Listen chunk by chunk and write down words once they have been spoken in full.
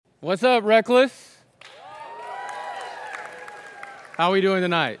What's up, Reckless? How are we doing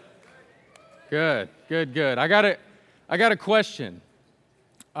tonight? Good. I got a question.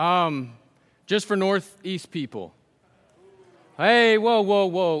 Just for Northeast people. Hey,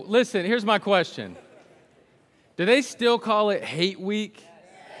 whoa. Listen, here's my question. Do they still call it Hate Week?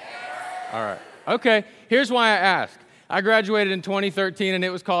 All right. Okay, here's why I ask. I graduated in 2013, and it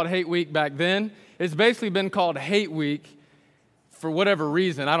was called Hate Week back then. It's basically been called Hate Week for whatever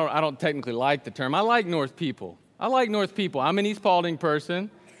reason. I don't technically like the term. I like North people. I'm an East Paulding person,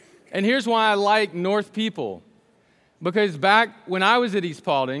 and here's why I like North people. Because back when I was at East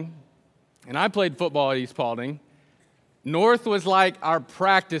Paulding, and I played football at East Paulding, North was like our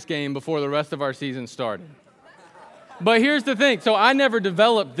practice game before the rest of our season started. But here's the thing. So I never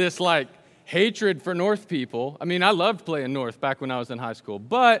developed this hatred for North people. I mean, I loved playing North back when I was in high school.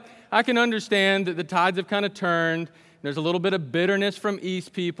 But I can understand that the tides have kind of turned. There's a little bit of bitterness from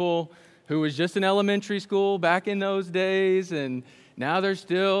East people who was just in elementary school back in those days, and now they're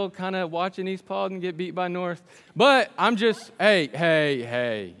still kind of watching East Paulding get beat by North. But I'm just,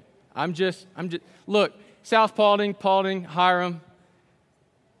 hey. I'm just, look, South Paulding, Hiram,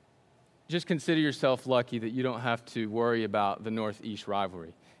 just consider yourself lucky that you don't have to worry about the Northeast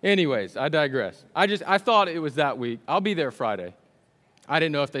rivalry. Anyways, I digress. I thought it was that week. I'll be there Friday. I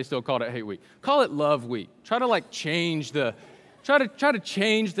didn't know if they still called it Hate Week. Call it Love Week. Try to change the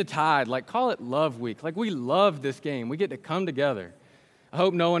tide. Call it Love Week. We love this game. We get to come together. I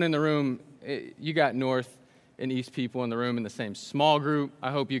hope no one in the room, you got North and East people in the room in the same small group.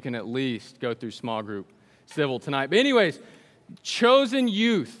 I hope you can at least go through small group civil tonight. But anyways, Chosen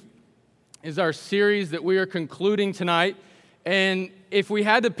Youth is our series that we are concluding tonight. And if we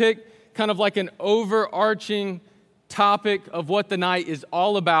had to pick kind of an overarching topic of what the night is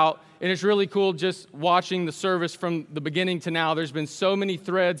all about, and it's really cool just watching the service from the beginning to now. There's been so many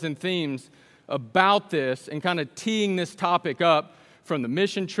threads and themes about this and kind of teeing this topic up from the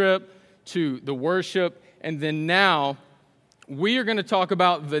mission trip to the worship. And then now we are going to talk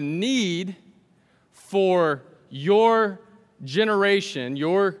about the need for your generation,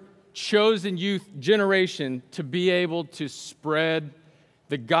 your chosen youth generation, to be able to spread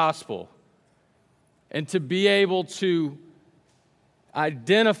the gospel and to be able to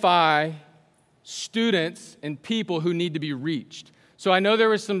identify students and people who need to be reached. So I know there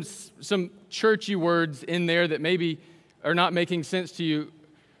was some churchy words in there that maybe are not making sense to you.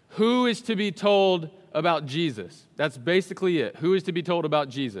 Who is to be told about Jesus? That's basically it. Who is to be told about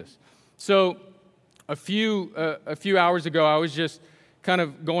Jesus? So a few hours ago, I was just kind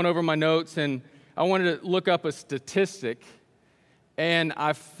of going over my notes, and I wanted to look up a statistic, and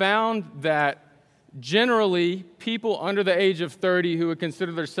I found that generally, people under the age of 30 who would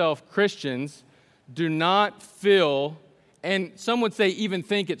consider themselves Christians do not feel, and some would say even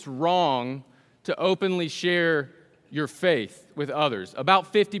think it's wrong, to openly share your faith with others.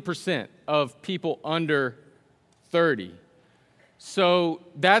 About 50% of people under 30. So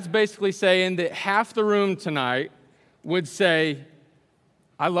that's basically saying that half the room tonight would say,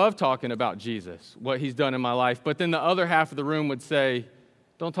 I love talking about Jesus, what he's done in my life. But then the other half of the room would say,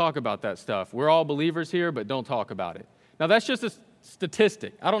 don't talk about that stuff. We're all believers here, but don't talk about it. Now, that's just a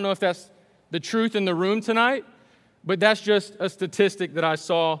statistic. I don't know if that's the truth in the room tonight, but that's just a statistic that I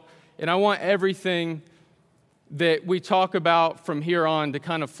saw, and I want everything that we talk about from here on to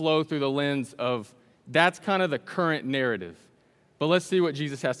kind of flow through the lens of that's kind of the current narrative. But let's see what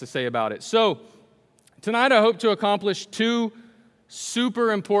Jesus has to say about it. So, tonight I hope to accomplish two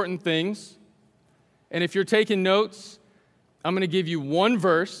super important things, and if you're taking notes, I'm going to give you one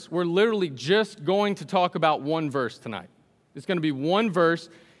verse. We're literally just going to talk about one verse tonight. It's going to be one verse,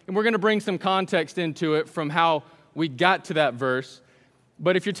 and we're going to bring some context into it from how we got to that verse.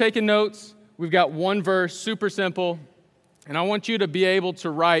 But if you're taking notes, we've got one verse, super simple, and I want you to be able to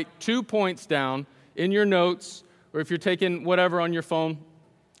write 2 points down in your notes, or if you're taking whatever on your phone,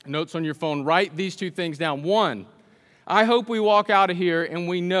 notes on your phone, write these two things down. One, I hope we walk out of here and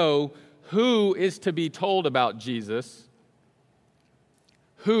we know who is to be told about Jesus.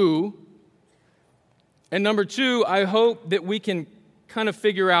 Who. And number two, I hope that we can kind of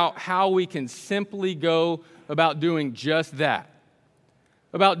figure out how we can simply go about doing just that.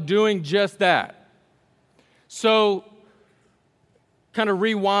 So, kind of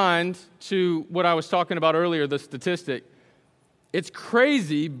rewind to what I was talking about earlier, the statistic. It's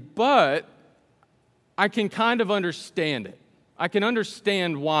crazy, but I can kind of understand it. I can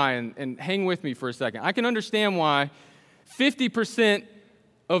understand why, and hang with me for a second. I can understand why 50%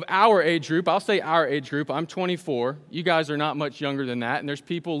 of our age group, I'll say our age group, I'm 24, you guys are not much younger than that, and there's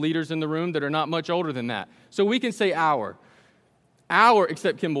people, leaders in the room that are not much older than that. So we can say our.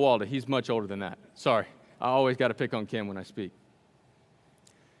 except Kim Bawalda, he's much older than that. Sorry, I always got to pick on Kim when I speak.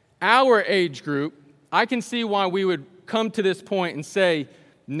 Our age group, I can see why we would come to this point and say,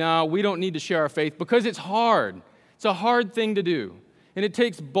 no, we don't need to share our faith, because it's hard. It's a hard thing to do. And it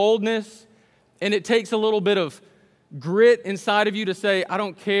takes boldness, and it takes a little bit of grit inside of you to say, I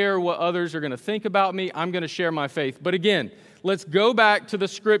don't care what others are going to think about me, I'm going to share my faith. But again, let's go back to the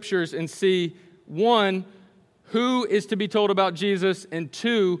scriptures and see, one, who is to be told about Jesus, and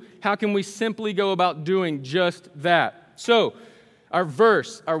two, how can we simply go about doing just that? So, our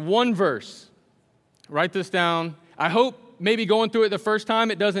one verse, write this down. I hope maybe going through it the first time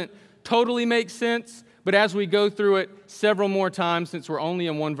it doesn't totally make sense, but as we go through it several more times, since we're only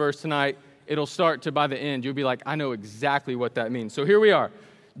in one verse tonight, it'll start to, by the end, you'll be like, I know exactly what that means. So here we are.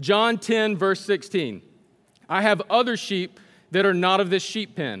 John 10, verse 16. I have other sheep that are not of this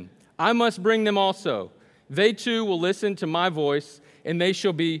sheep pen. I must bring them also. They too will listen to my voice, and they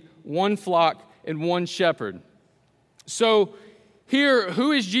shall be one flock and one shepherd. So here,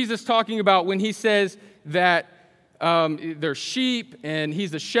 who is Jesus talking about when he says that they're sheep and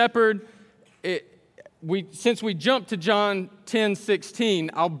he's the shepherd? Since we jumped to John 10, 16,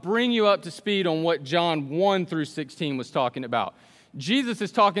 I'll bring you up to speed on what John 1 through 16 was talking about. Jesus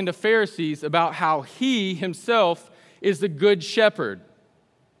is talking to Pharisees about how he himself is the good shepherd.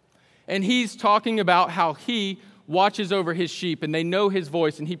 And he's talking about how he watches over his sheep and they know his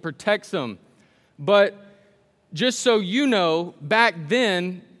voice and he protects them. But just so you know, back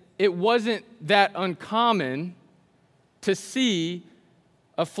then, it wasn't that uncommon to see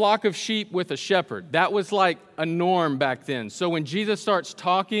a flock of sheep with a shepherd. That was like a norm back then. So when Jesus starts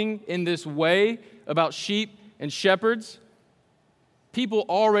talking in this way about sheep and shepherds, people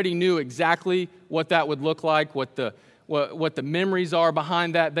already knew exactly what that would look like, what the memories are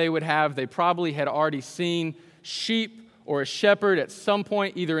behind that they would have. They probably had already seen sheep or a shepherd at some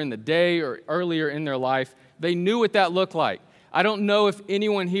point, either in the day or earlier in their life. They knew what that looked like. I don't know if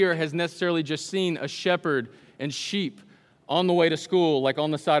anyone here has necessarily just seen a shepherd and sheep on the way to school, like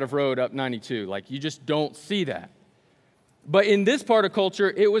on the side of road up 92. Like, you just don't see that. But in this part of culture,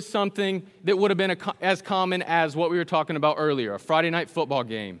 it was something that would have been as common as what we were talking about earlier, a Friday night football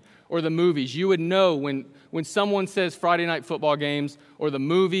game or the movies. You would know when someone says Friday night football games or the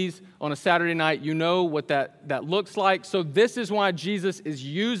movies on a Saturday night, you know what that looks like. So this is why Jesus is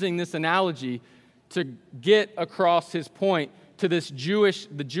using this analogy to get across his point to the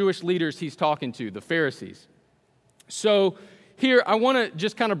Jewish leaders he's talking to, the Pharisees. So here, I want to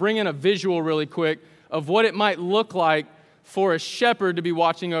just kind of bring in a visual really quick of what it might look like for a shepherd to be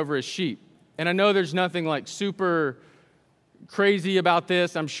watching over his sheep. And I know there's nothing like super crazy about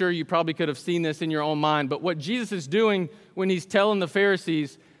this. I'm sure you probably could have seen this in your own mind. But what Jesus is doing when he's telling the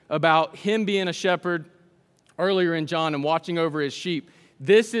Pharisees about him being a shepherd earlier in John and watching over his sheep,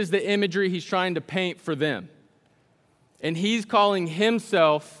 this is the imagery he's trying to paint for them. And he's calling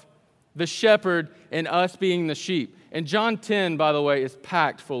himself the shepherd and us being the sheep. And John 10, by the way, is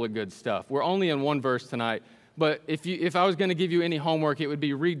packed full of good stuff. We're only in one verse tonight, but if I was going to give you any homework, it would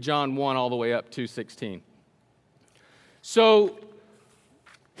be read John 1 all the way up to 16. So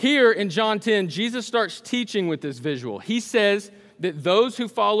here in John 10, Jesus starts teaching with this visual. He says that those who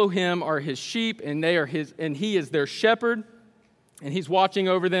follow him are his sheep, and he is their shepherd, and he's watching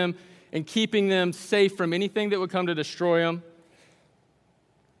over them and keeping them safe from anything that would come to destroy them.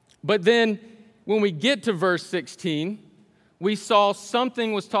 But then when we get to verse 16, we saw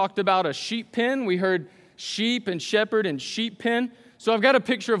something was talked about a sheep pen. We heard sheep and shepherd and sheep pen. So I've got a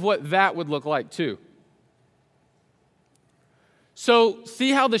picture of what that would look like too. So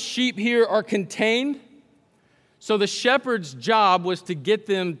see how the sheep here are contained? So the shepherd's job was to get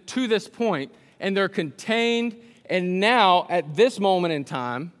them to this point, and they're contained. And now, at this moment in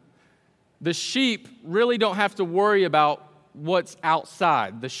time, the sheep really don't have to worry about what's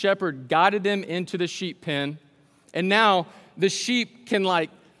outside. The shepherd guided them into the sheep pen, and now the sheep can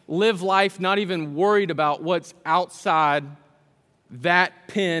live life not even worried about what's outside that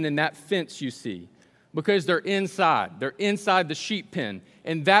pen and that fence you see, because they're inside. They're inside the sheep pen,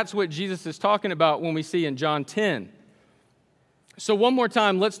 and that's what Jesus is talking about when we see in John 10. So one more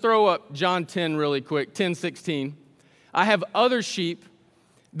time, let's throw up John 10 really quick, 10:16. I have other sheep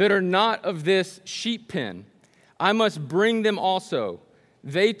that are not of this sheep pen. I must bring them also.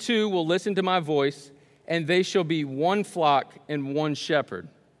 They too will listen to my voice, and they shall be one flock and one shepherd.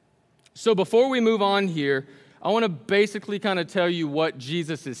 So before we move on here, I want to basically kind of tell you what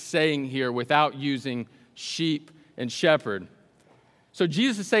Jesus is saying here without using sheep and shepherd. So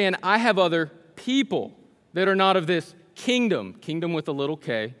Jesus is saying, I have other people that are not of this kingdom with a little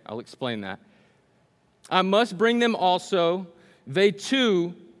k. I'll explain that. I must bring them also. they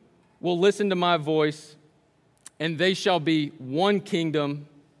too will listen to my voice, and they shall be one kingdom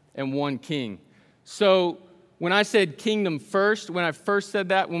and one king. So when I said kingdom first, when I first said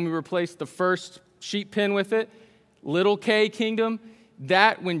that, when we replaced the first sheep pen with it, little k kingdom,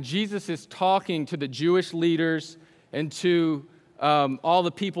 that when Jesus is talking to the Jewish leaders and to all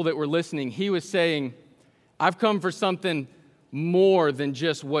the people that were listening, he was saying, I've come for something more than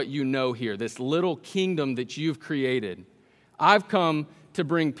just what you know here, this little kingdom that you've created. I've come to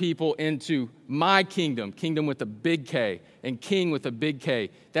bring people into my kingdom, kingdom with a big K, and king with a big K.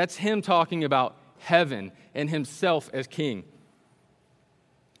 That's him talking about heaven and himself as king.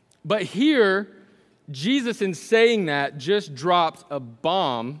 But here, Jesus, in saying that, just dropped a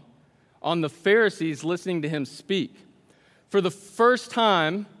bomb on the Pharisees listening to him speak. For the first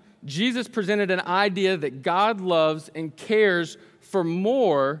time, Jesus presented an idea that God loves and cares for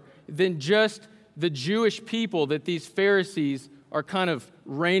more than just the Jewish people that these Pharisees are kind of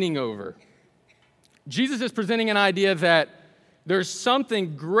reigning over. Jesus is presenting an idea that there's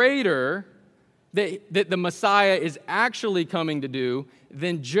something greater that the Messiah is actually coming to do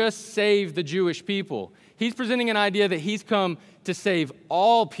than just save the Jewish people. He's presenting an idea that he's come to save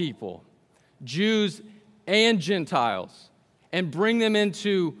all people, Jews and Gentiles, and bring them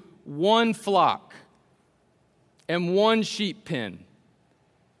into one flock and one sheep pen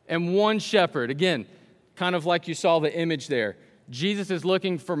and one shepherd. Again, kind of like you saw the image there. Jesus is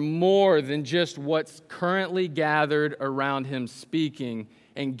looking for more than just what's currently gathered around him speaking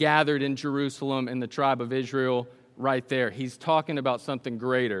and gathered in Jerusalem in the tribe of Israel right there. He's talking about something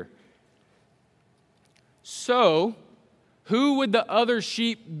greater. So, who would the other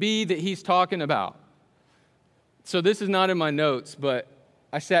sheep be that he's talking about? So this is not in my notes, but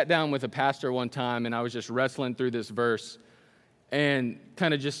I sat down with a pastor one time and I was just wrestling through this verse and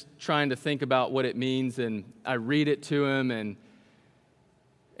kind of just trying to think about what it means, and I read it to him, and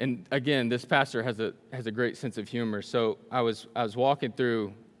again, this pastor has a great sense of humor. So I was walking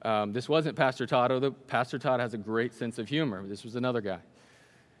through. This wasn't Pastor Todd, although Pastor Todd has a great sense of humor. This was another guy.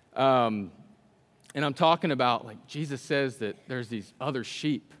 And I'm talking about, like, Jesus says that there's these other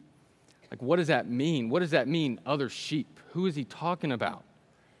sheep. Like, what does that mean? What does that mean, other sheep? Who is he talking about?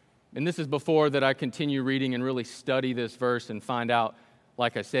 And this is before that I continue reading and really study this verse and find out,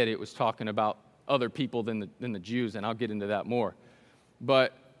 like I said, it was talking about other people than the Jews, and I'll get into that more.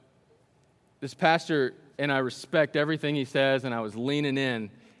 But this pastor, and I respect everything he says, and I was leaning in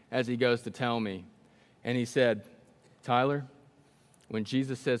as he goes to tell me. And he said, Tyler, when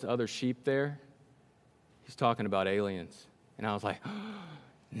Jesus says other sheep there, he's talking about aliens. And I was like, oh,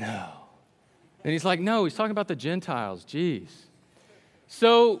 no. And he's like, no, he's talking about the Gentiles. Jeez.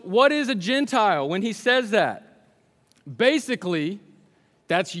 So what is a Gentile when he says that? Basically,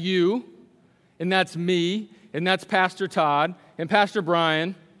 that's you, and that's me, and that's Pastor Todd, and Pastor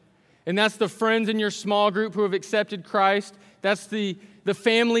Brian, and that's the friends in your small group who have accepted Christ. That's the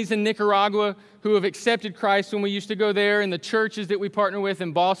families in Nicaragua who have accepted Christ when we used to go there, and the churches that we partner with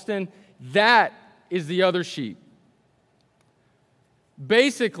in Boston. That is the other sheep.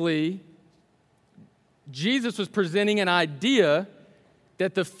 Basically, Jesus was presenting an idea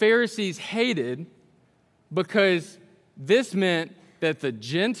that the Pharisees hated because this meant that the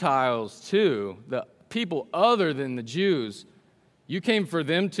Gentiles too, the people other than the Jews, you came for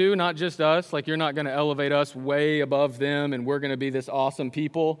them too, not just us. Like, you're not going to elevate us way above them and we're going to be this awesome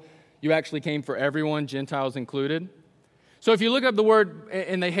people. You actually came for everyone, Gentiles included. So if you look up the word,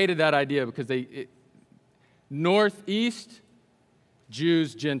 and they hated that idea because northeast,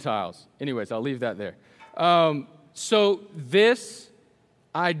 Jews, Gentiles. Anyways, I'll leave that there. So this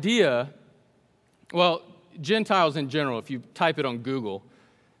idea, well, Gentiles in general, if you type it on Google,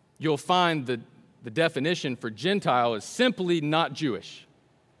 you'll find the definition for Gentile is simply not Jewish.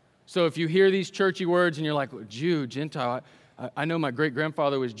 So if you hear these churchy words and you're like, well, Jew, Gentile, I know my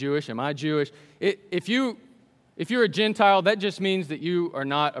great-grandfather was Jewish. Am I Jewish? If you're a Gentile, that just means that you are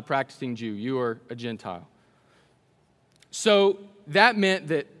not a practicing Jew. You are a Gentile. So that meant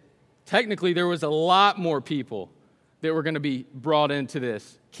that technically there was a lot more people that were going to be brought into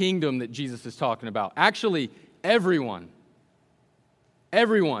this kingdom that Jesus is talking about. Actually, everyone.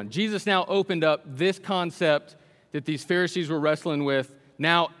 Everyone. Jesus now opened up this concept that these Pharisees were wrestling with.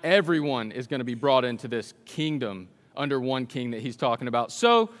 Now everyone is going to be brought into this kingdom under one king that he's talking about.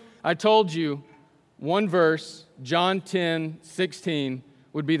 So I told you one verse, John 10:16,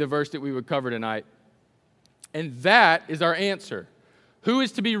 would be the verse that we would cover tonight. And that is our answer. Who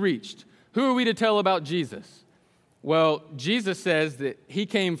is to be reached? Who are we to tell about Jesus? Well, Jesus says that he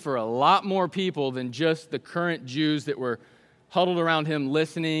came for a lot more people than just the current Jews that were huddled around him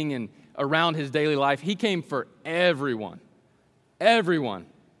listening and around his daily life. He came for everyone. everyone.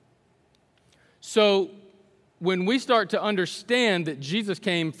 So when we start to understand that Jesus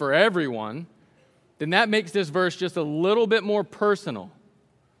came for everyone, then that makes this verse just a little bit more personal.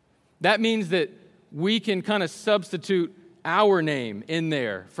 That means that we can kind of substitute our name in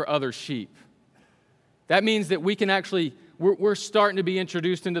there for other sheep. That means that we can actually, we're starting to be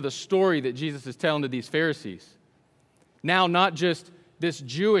introduced into the story that Jesus is telling to these Pharisees. Now, not just this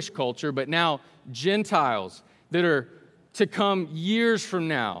Jewish culture, but now Gentiles that are to come years from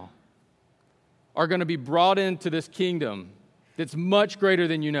now are going to be brought into this kingdom that's much greater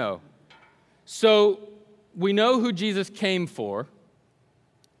than you know. So we know who Jesus came for,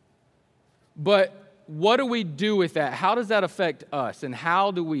 but what do we do with that? How does that affect us, and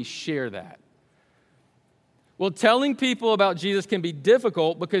how do we share that? Well, telling people about Jesus can be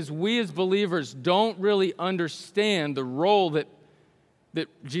difficult because we as believers don't really understand the role that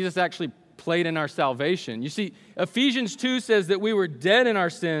Jesus actually played in our salvation. You see, Ephesians 2 says that we were dead in our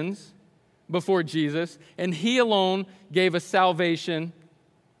sins before Jesus, and He alone gave us salvation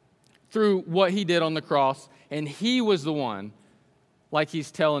through what He did on the cross, and He was the one, like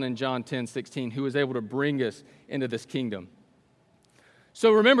He's telling in John 10:16, who was able to bring us into this kingdom.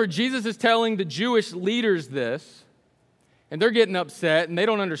 So remember, Jesus is telling the Jewish leaders this, and they're getting upset, and they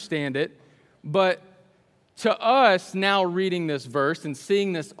don't understand it, but to us now reading this verse and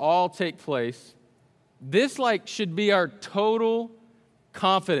seeing this all take place, this should be our total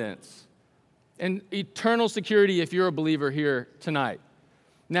confidence and eternal security if you're a believer here tonight.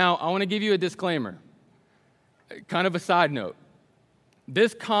 Now, I want to give you a disclaimer, kind of a side note.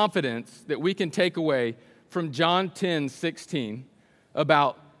 This confidence that we can take away from John 10:16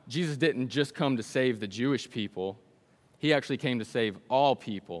 about Jesus didn't just come to save the Jewish people, He actually came to save all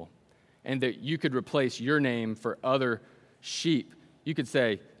people, and that you could replace your name for other sheep. You could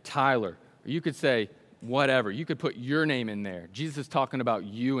say Tyler, or you could say whatever. You could put your name in there. Jesus is talking about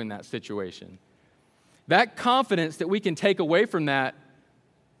you in that situation. That confidence that we can take away from that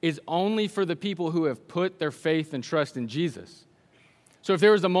is only for the people who have put their faith and trust in Jesus. So if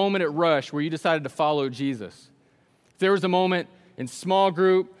there was a moment at Rush where you decided to follow Jesus, if there was a moment in small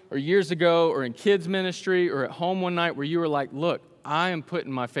group or years ago or in kids ministry or at home one night where you were like, look, I am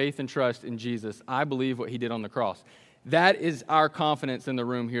putting my faith and trust in Jesus. I believe what He did on the cross. That is our confidence in the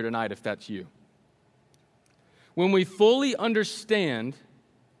room here tonight, if that's you. When we fully understand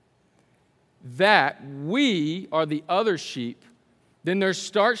that we are the other sheep, then there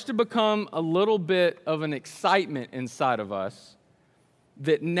starts to become a little bit of an excitement inside of us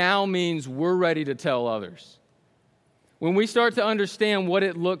that now means we're ready to tell others. When we start to understand what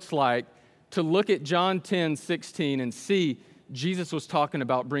it looks like to look at John 10:16 and see Jesus was talking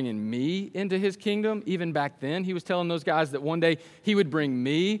about bringing me into His kingdom, even back then, He was telling those guys that one day He would bring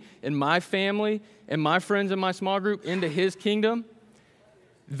me and my family and my friends in my small group into His kingdom.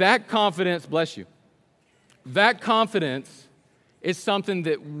 That confidence, bless you, that confidence is something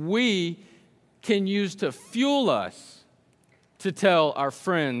that we can use to fuel us to tell our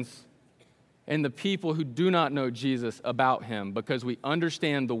friends and the people who do not know Jesus about Him, because we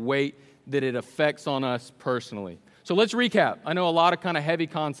understand the weight that it affects on us personally. So let's recap. I know a lot of kind of heavy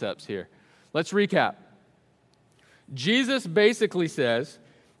concepts here. Let's recap. Jesus basically says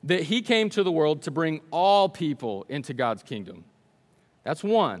that He came to the world to bring all people into God's kingdom. That's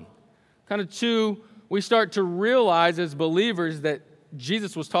one. Kind of two, we start to realize as believers that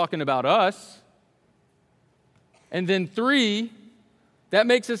Jesus was talking about us. And then three, that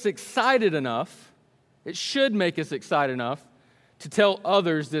makes us excited enough, it should make us excited enough to tell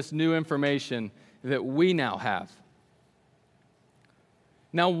others this new information that we now have.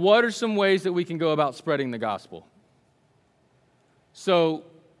 Now, what are some ways that we can go about spreading the gospel? So,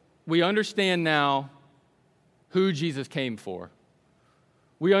 we understand now who Jesus came for.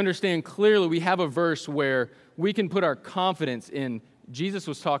 We understand clearly, we have a verse where we can put our confidence in Jesus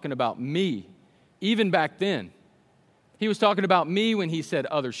was talking about me, even back then. He was talking about me when He said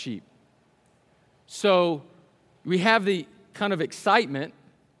other sheep. So we have the kind of excitement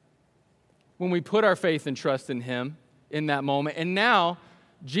when we put our faith and trust in Him in that moment. And now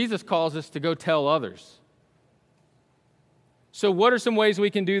Jesus calls us to go tell others. So what are some ways we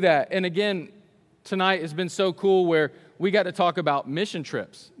can do that? And again, tonight has been so cool where we got to talk about mission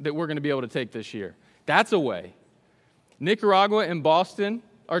trips that we're going to be able to take this year. That's a way. Nicaragua and Boston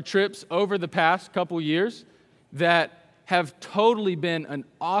are trips over the past couple years that have totally been an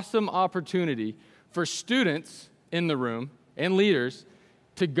awesome opportunity for students in the room and leaders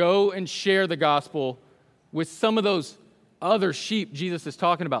to go and share the gospel with some of those other sheep Jesus is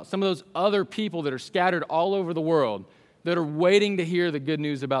talking about, some of those other people that are scattered all over the world that are waiting to hear the good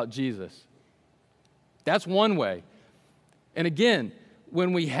news about Jesus. That's one way. And again,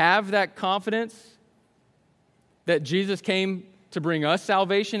 when we have that confidence that Jesus came to bring us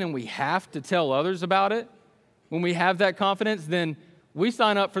salvation and we have to tell others about it, when we have that confidence, then we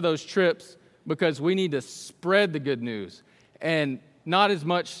sign up for those trips because we need to spread the good news. And not as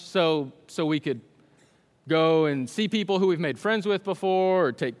much so we could go and see people who we've made friends with before,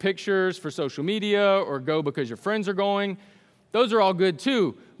 or take pictures for social media, or go because your friends are going. Those are all good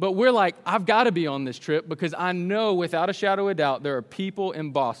too. But we're like, I've got to be on this trip because I know without a shadow of a doubt there are people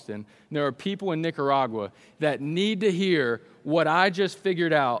in Boston, and there are people in Nicaragua that need to hear what I just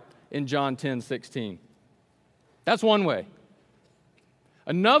figured out in John 10:16. That's one way.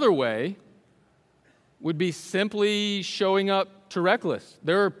 Another way would be simply showing up to Reckless.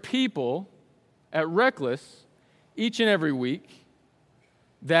 There are people at Reckless each and every week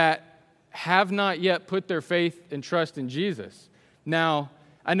that have not yet put their faith and trust in Jesus. Now,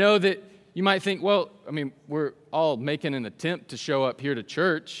 I know that you might think, well, we're all making an attempt to show up here to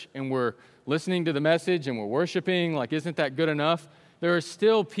church, and we're listening to the message, and we're worshiping. Like, isn't that good enough? There are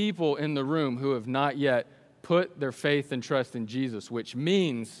still people in the room who have not yet put their faith and trust in Jesus, which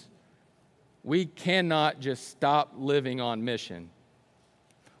means we cannot just stop living on mission.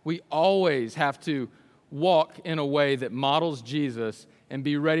 We always have to walk in a way that models Jesus and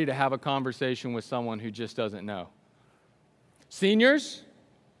be ready to have a conversation with someone who just doesn't know. Seniors,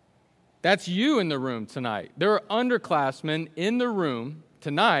 that's you in the room tonight. There are underclassmen in the room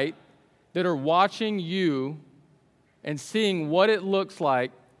tonight that are watching you and seeing what it looks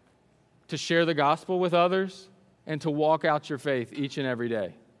like to share the gospel with others and to walk out your faith each and every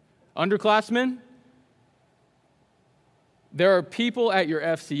day. Underclassmen, there are people at your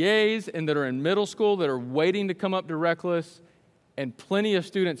FCAs and that are in middle school that are waiting to come up to Reckless, and plenty of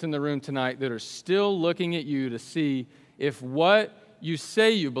students in the room tonight that are still looking at you to see if what you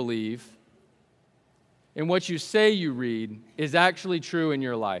say you believe and what you say you read is actually true in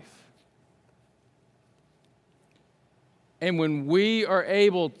your life. And when we are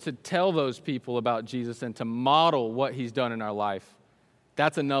able to tell those people about Jesus and to model what he's done in our life,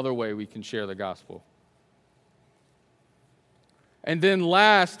 that's another way we can share the gospel. And then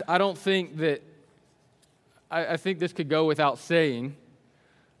last, I think this could go without saying,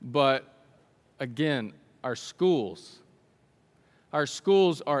 but again, our schools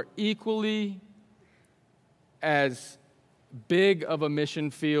are equally as big of a mission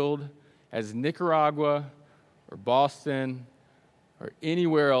field as Nicaragua or Boston or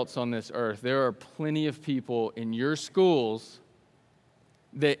anywhere else on this earth. There are plenty of people in your schools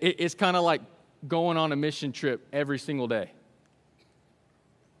that it's kind of like going on a mission trip every single day.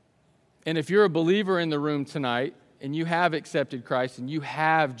 And if you're a believer in the room tonight and you have accepted Christ and you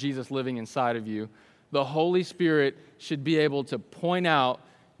have Jesus living inside of you, the Holy Spirit should be able to point out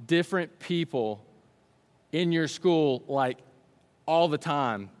different people in your school like all the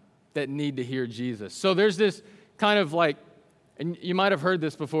time that need to hear Jesus. So there's this kind of like, and you might have heard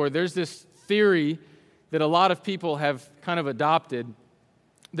this before, there's this theory that a lot of people have kind of adopted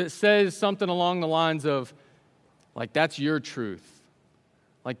that says something along the lines of, like, that's your truth.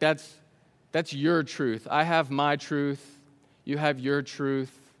 Like, that's your truth. I have my truth. You have your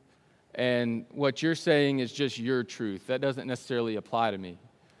truth. And what you're saying is just your truth. That doesn't necessarily apply to me.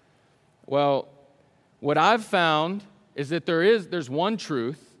 Well, what I've found is that there's one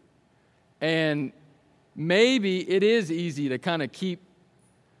truth, and maybe it is easy to kind of keep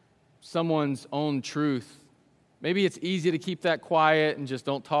someone's own truth. Maybe it's easy to keep that quiet and just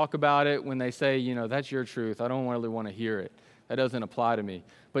don't talk about it when they say, that's your truth. I don't really want to hear it. That doesn't apply to me.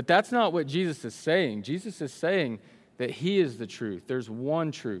 But that's not what Jesus is saying. Jesus is saying that he is the truth. There's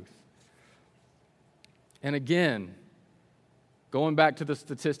one truth. And again, going back to the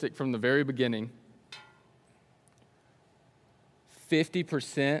statistic from the very beginning,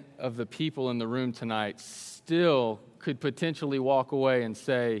 50% of the people in the room tonight still could potentially walk away and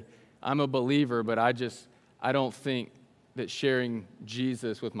say, I'm a believer, but I don't think that sharing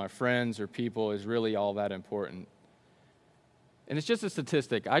Jesus with my friends or people is really all that important. And it's just a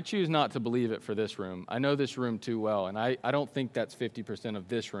statistic. I choose not to believe it for this room. I know this room too well, and I don't think that's 50% of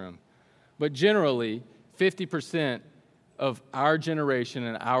this room. But generally, 50% of our generation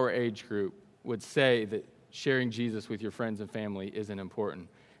and our age group would say that sharing Jesus with your friends and family isn't important.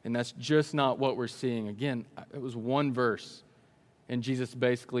 And that's just not what we're seeing. Again, it was one verse, and Jesus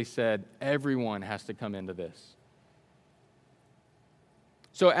basically said, everyone has to come into this.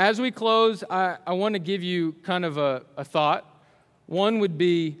 So as we close, I want to give you kind of a thought. One would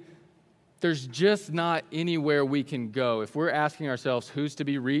be, there's just not anywhere we can go. If we're asking ourselves who's to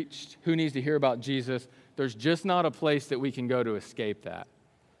be reached, who needs to hear about Jesus, there's just not a place that we can go to escape that.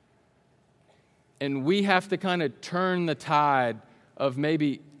 And we have to kind of turn the tide of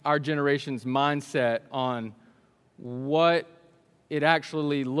maybe our generation's mindset on what it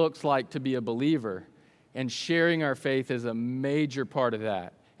actually looks like to be a believer. And sharing our faith is a major part of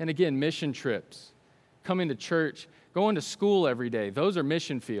that. And again, mission trips, coming to church, going to school every day, those are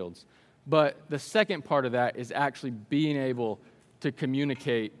mission fields. But the second part of that is actually being able to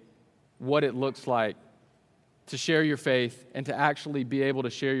communicate what it looks like to share your faith and to actually be able to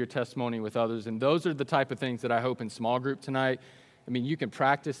share your testimony with others. And those are the type of things that I hope in small group tonight. I mean, you can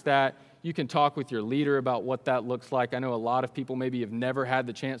practice that. You can talk with your leader about what that looks like. I know a lot of people maybe have never had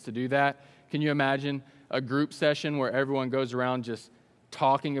the chance to do that. Can you imagine a group session where everyone goes around just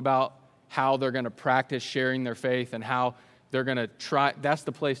talking about how they're going to practice sharing their faith and how they're going to try? That's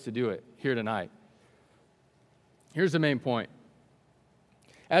the place to do it here tonight. Here's the main point.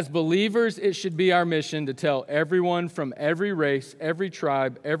 As believers, it should be our mission to tell everyone from every race, every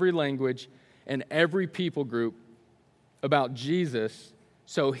tribe, every language, and every people group about Jesus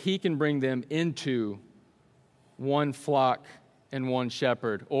so he can bring them into one flock and one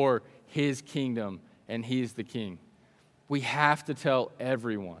shepherd, or his kingdom, and he's the king. We have to tell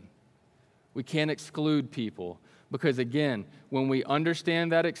everyone. We can't exclude people because, again, when we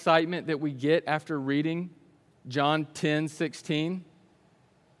understand that excitement that we get after reading John 10:16,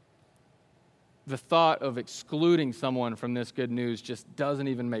 the thought of excluding someone from this good news just doesn't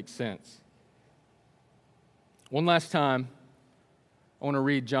even make sense. One last time, I want to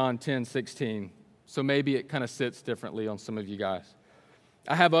read John 10:16, so maybe it kind of sits differently on some of you guys.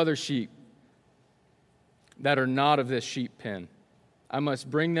 I have other sheep that are not of this sheep pen. I must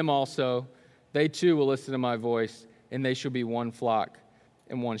bring them also. They too will listen to my voice, and they shall be one flock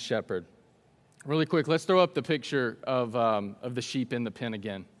and one shepherd. Really quick, let's throw up the picture of the sheep in the pen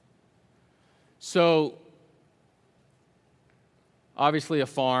again. So, obviously a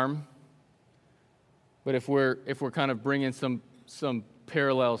farm, but if we're kind of bringing some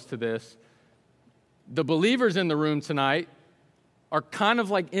parallels to this, the believers in the room tonight are kind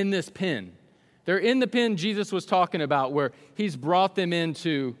of like in this pen. They're in the pen Jesus was talking about, where he's brought them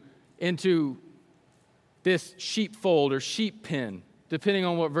into this sheepfold or sheep pen, depending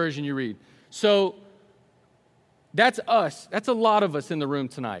on what version you read. So that's us. That's a lot of us in the room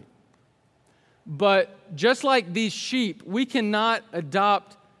tonight. But just like these sheep, we cannot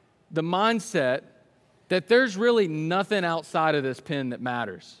adopt the mindset that there's really nothing outside of this pen that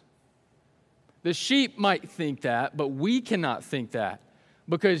matters. The sheep might think that, but we cannot think that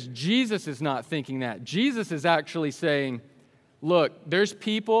because Jesus is not thinking that. Jesus is actually saying, look, there's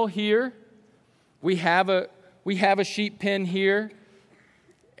people here. We have a sheep pen here,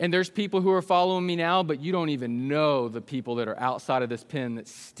 and there's people who are following me now, but you don't even know the people that are outside of this pen that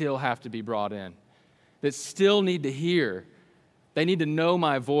still have to be brought in, that still need to hear. They need to know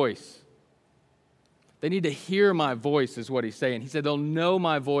my voice. They need to hear my voice, is what he's saying. He said they'll know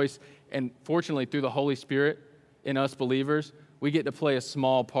my voice, and fortunately, through the Holy Spirit in us believers, we get to play a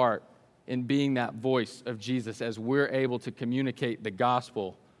small part in being that voice of Jesus as we're able to communicate the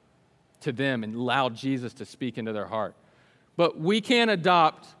gospel to them and allow Jesus to speak into their heart. But we can't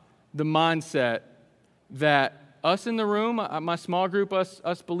adopt the mindset that us in the room, my small group,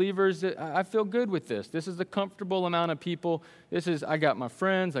 us believers, I feel good with this. This is a comfortable amount of people. I got my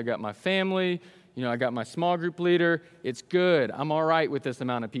friends, I got my family, I got my small group leader. It's good. I'm all right with this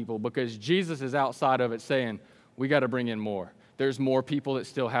amount of people because Jesus is outside of it saying, we got to bring in more. There's more people that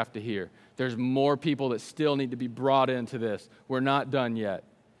still have to hear. There's more people that still need to be brought into this. We're not done yet.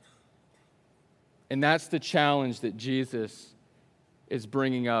 And that's the challenge that Jesus is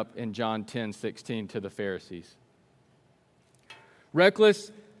bringing up in John 10:16 to the Pharisees.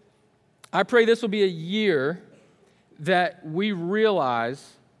 Reckless, I pray this will be a year that we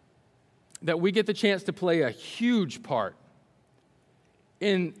realize that we get the chance to play a huge part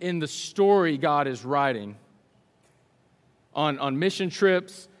in the story God is writing on mission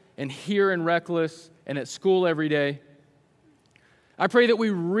trips and here in Reckless and at school every day. I pray that we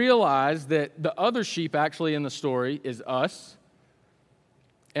realize that the other sheep actually in the story is us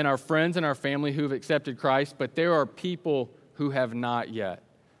and our friends and our family who've accepted Christ, but there are people who have not yet.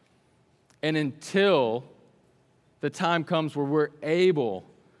 And until the time comes where we're able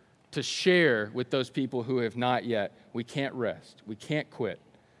to share with those people who have not yet, we can't rest. We can't quit.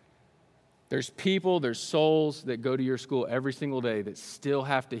 There's people, there's souls that go to your school every single day that still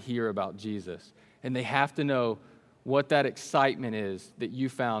have to hear about Jesus. And they have to know what that excitement is that you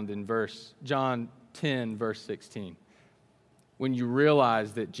found in John 10, verse 16, when you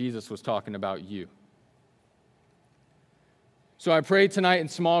realize that Jesus was talking about you. So I pray tonight in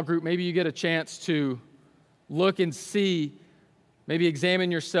small group, maybe you get a chance to look and see Maybe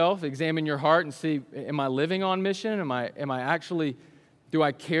examine yourself, examine your heart and see, am I living on mission? Am I actually, do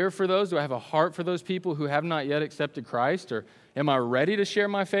I care for those? Do I have a heart for those people who have not yet accepted Christ? Or am I ready to share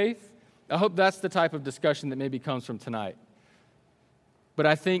my faith? I hope that's the type of discussion that maybe comes from tonight. But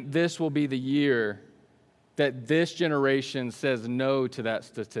I think this will be the year that this generation says no to that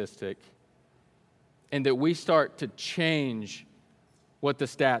statistic, and that we start to change what the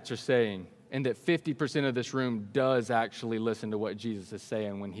stats are saying, and that 50% of this room does actually listen to what Jesus is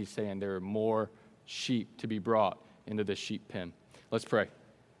saying when he's saying there are more sheep to be brought into the sheep pen. Let's pray.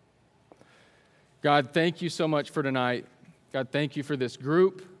 God, thank you so much for tonight. God, thank you for this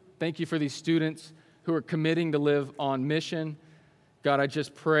group. Thank you for these students who are committing to live on mission. God, I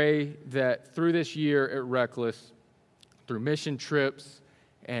just pray that through this year at Reckless, through mission trips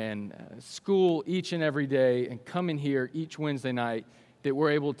and school each and every day and coming here each Wednesday night, that we're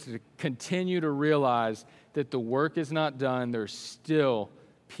able to continue to realize that the work is not done. There's still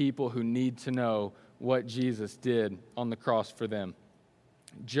people who need to know what Jesus did on the cross for them,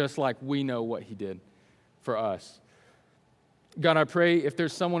 just like we know what he did for us. God, I pray if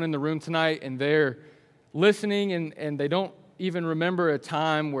there's someone in the room tonight and they're listening and they don't even remember a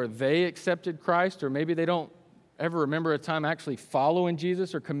time where they accepted Christ, or maybe they don't ever remember a time actually following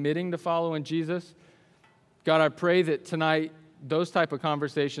Jesus or committing to following Jesus, God, I pray that tonight those type of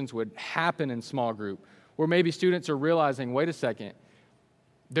conversations would happen in small group, where maybe students are realizing, wait a second,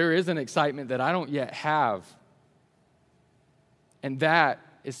 there is an excitement that I don't yet have. And that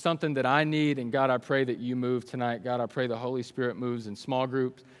is something that I need, and God, I pray that you move tonight. God, I pray the Holy Spirit moves in small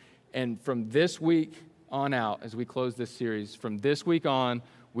groups. And from this week on out, as we close this series, from this week on,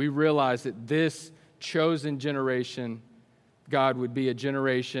 we realize that this chosen generation, God, would be a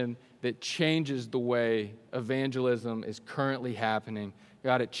generation that changes the way evangelism is currently happening.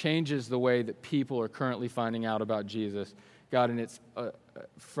 God, it changes the way that people are currently finding out about Jesus. God, and it's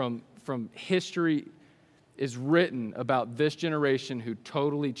from history is written about this generation who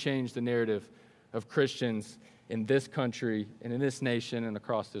totally changed the narrative of Christians in this country and in this nation and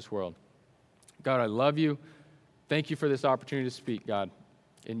across this world. God, I love you. Thank you for this opportunity to speak, God.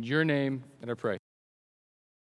 In your name, and I pray.